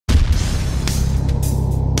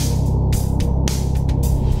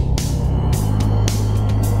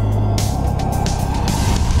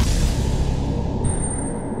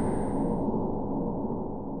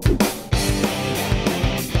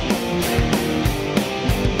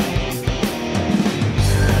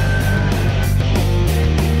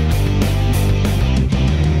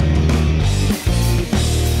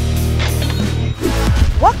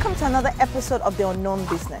episode of The Unknown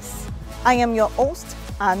Business. I am your host,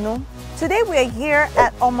 Anu. Today we are here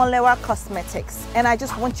at Omolewa Cosmetics, and I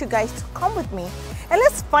just want you guys to come with me and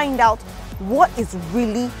let's find out what is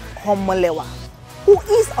really Omolewa. Who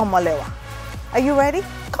is Omolewa? Are you ready?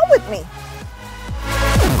 Come with me.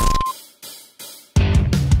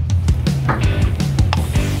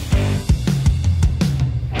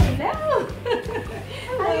 Hello.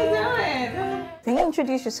 How you doing? Can you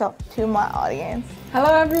introduce yourself to my audience?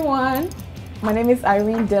 Hello everyone. My name is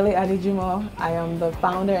Irene Dele Adejumo. I am the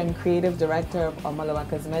founder and creative director of Omolewa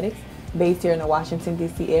Cosmetics, based here in the Washington,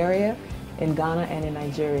 D.C. area, in Ghana and in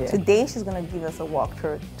Nigeria. Today she's going to give us a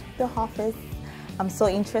walkthrough to the office. I'm so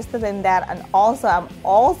interested in that, and also I'm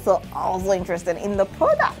also interested in the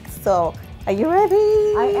products. So, are you ready?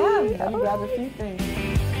 I am. Let me grab a few things.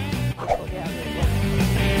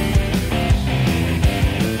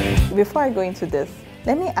 Before I go into this,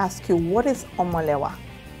 let me ask you, what is Omolewa?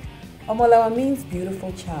 Omolewa means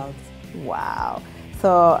beautiful child. Wow.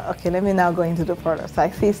 So, okay, let me now go into the products. I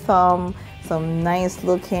see some nice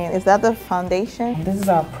looking. Is that the foundation? This is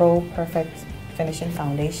our Pro Perfect Finishing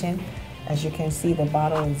Foundation. As you can see, the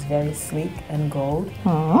bottle is very sleek and gold.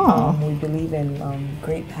 Oh. We believe in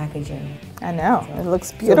great packaging. I know. So, it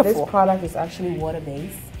looks beautiful. So this product is actually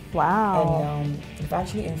water-based. Wow. And we've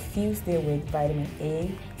actually infused it with vitamin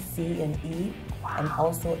A, C, and E. Wow. And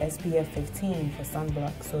also SPF 15 for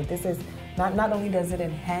sunblock. So this is, not only does it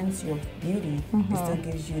enhance your beauty, it still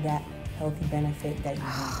gives you that healthy benefit that you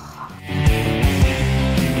need.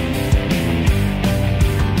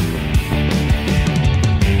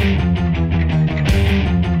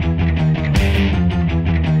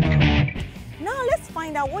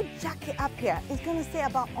 What Jackie Appiah is going to say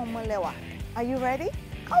about Omolewa. Are you ready?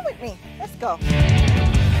 Come with me. Let's go. All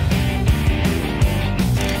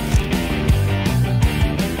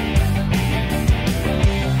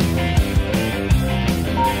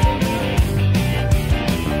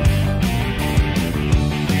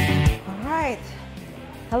right.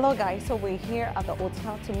 Hello guys. So we're here at the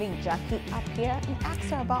hotel to meet Jackie Appiah and ask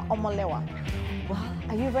her about Omolewa. Well,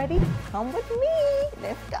 are you ready? Come with me.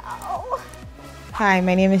 Let's go. Hi,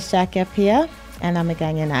 my name is Jackie Appiah, and I'm a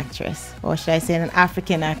Ghanaian actress, or should I say an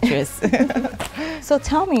African actress. So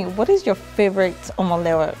tell me, what is your favorite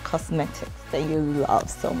Omolewa Cosmetics that you love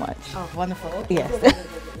so much? Oh, wonderful. Yes.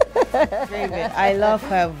 Very good. I love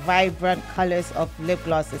her vibrant colors of lip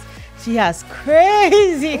glosses. She has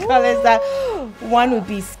crazy colors that one would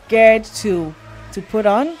be scared to put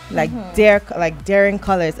on, like daring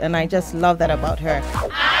colors, and I just love that about her.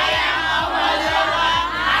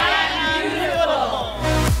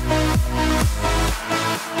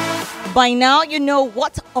 By now, you know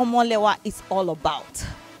what Omolewa is all about.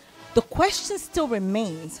 The question still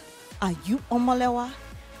remains, are you Omolewa?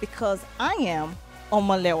 Because I am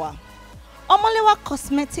Omolewa. Omolewa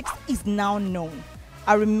Cosmetics is now known.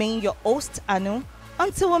 I remain your host, Anu.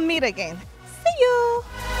 Until we meet again. See you!